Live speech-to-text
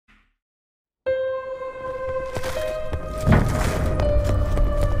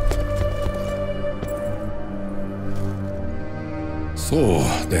So,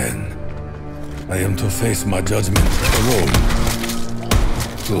 then, I am to face my judgment alone.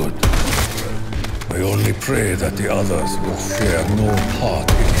 Good. I only pray that the others will share no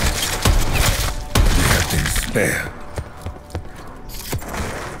part in it. We have been spared.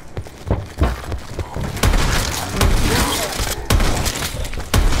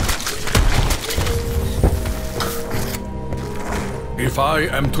 If I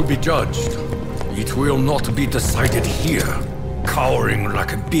am to be judged, it will not be decided here, cowering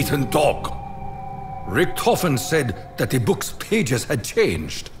like a beaten dog. Richtofen said that the book's pages had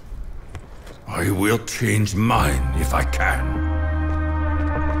changed. I will change mine if I can.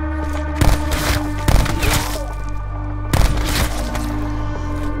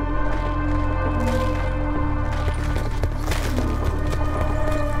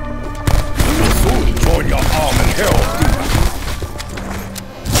 You will soon join your arm in hell, demon.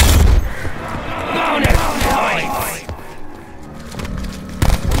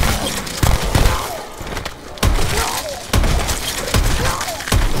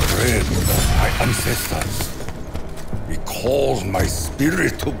 Ancestors. He calls my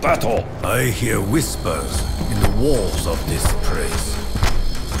spirit to battle. I hear whispers in the walls of this place.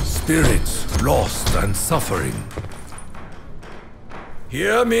 Spirits lost and suffering.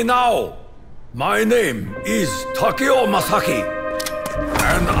 Hear me now. My name is Takeo Masaki,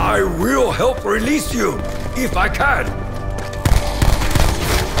 and I will help release you if I can.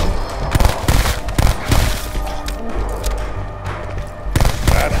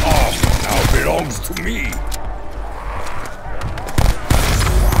 Belongs to me.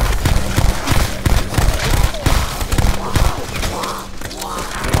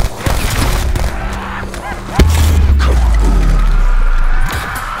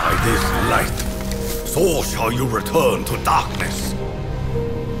 By this light, so shall you return to darkness.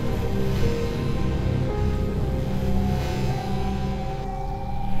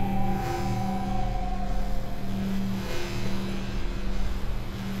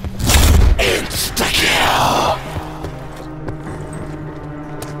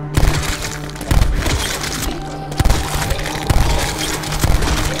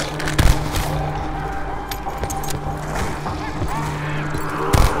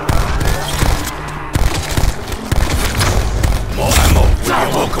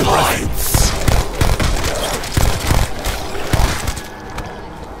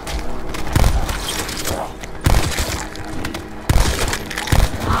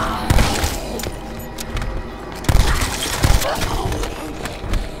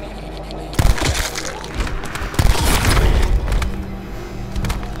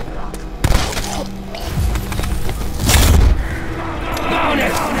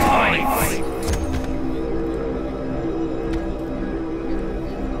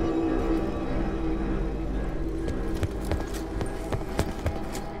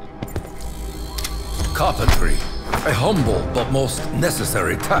 Carpentry, a humble but most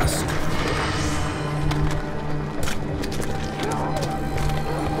necessary task.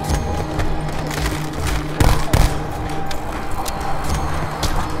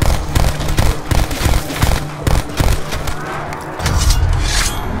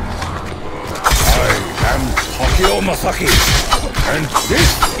 I am Takeo Masaki, and this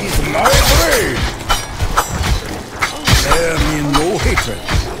is my blade! Bear me no hatred.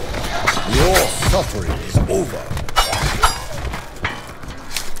 Your suffering is over.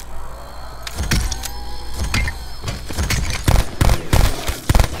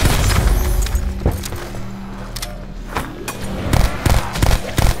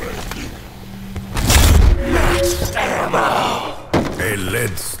 Next ammo! A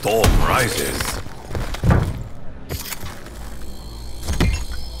lead storm rises.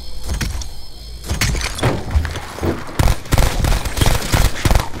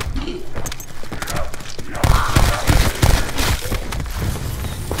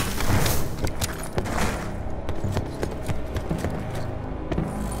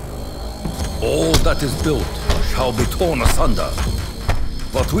 All that is built shall be torn asunder.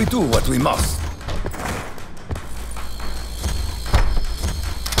 But we do what we must.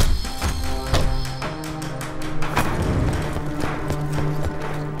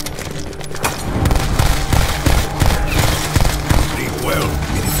 Sleep well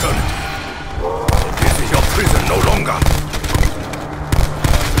in eternity. This is your prison no longer.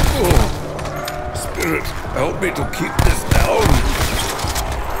 Oh, Spirit, help me to keep this down.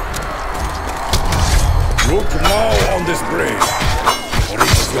 Look now on this blade, for it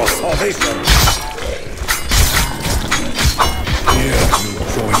is your salvation. Here you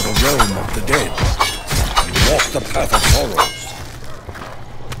join the realm of the dead, and walk the path of sorrows.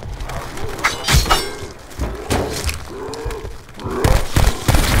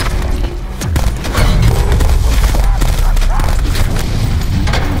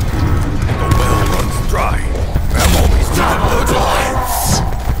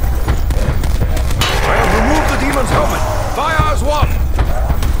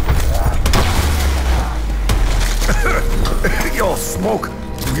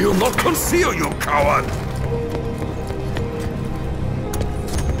 will not conceal, you coward!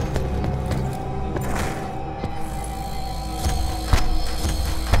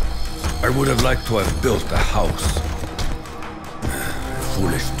 I would have liked to have built a house. A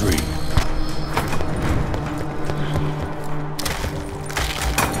foolish dream.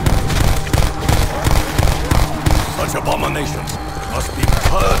 Such abominations must be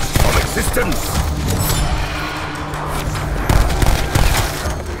purged from existence!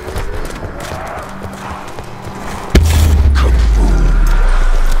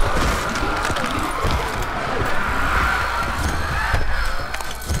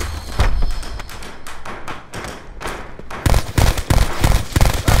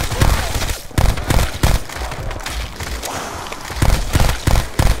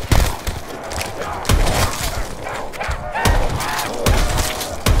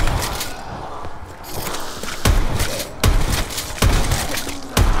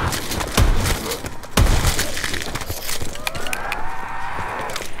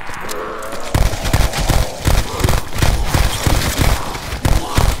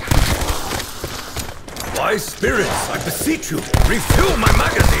 My spirits, I beseech you, refill my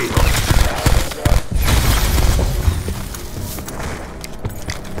magazine!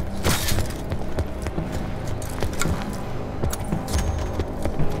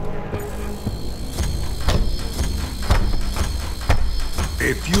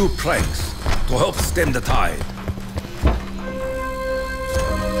 A few planks to help stem the tide.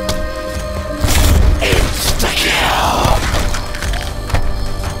 Insta-kill!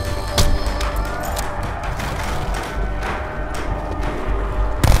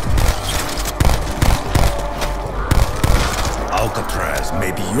 Alcatraz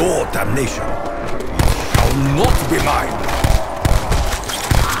may be your damnation. It shall not be mine.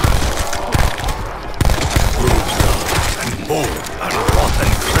 Bruised and bold and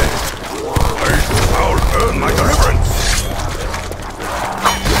rotten tread, I shall earn my deliverance.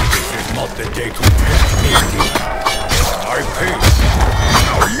 This is not the day to test me, dear. My pace is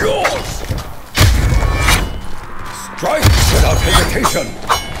now yours. Strike without hesitation,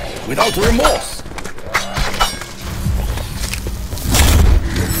 without remorse.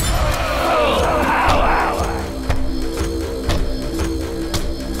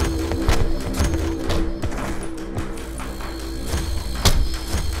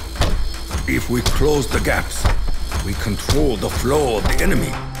 If we close the gaps, we control the flow of the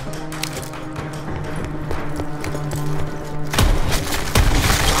enemy.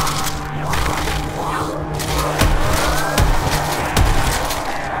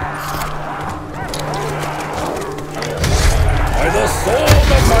 By the sword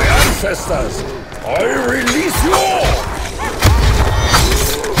of my ancestors, I release you all!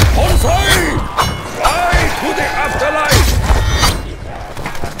 Bonsai! Fly to the afterlife!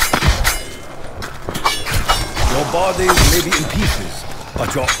 Your bodies may be in pieces,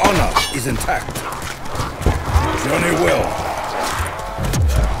 but your honor is intact. Journey well.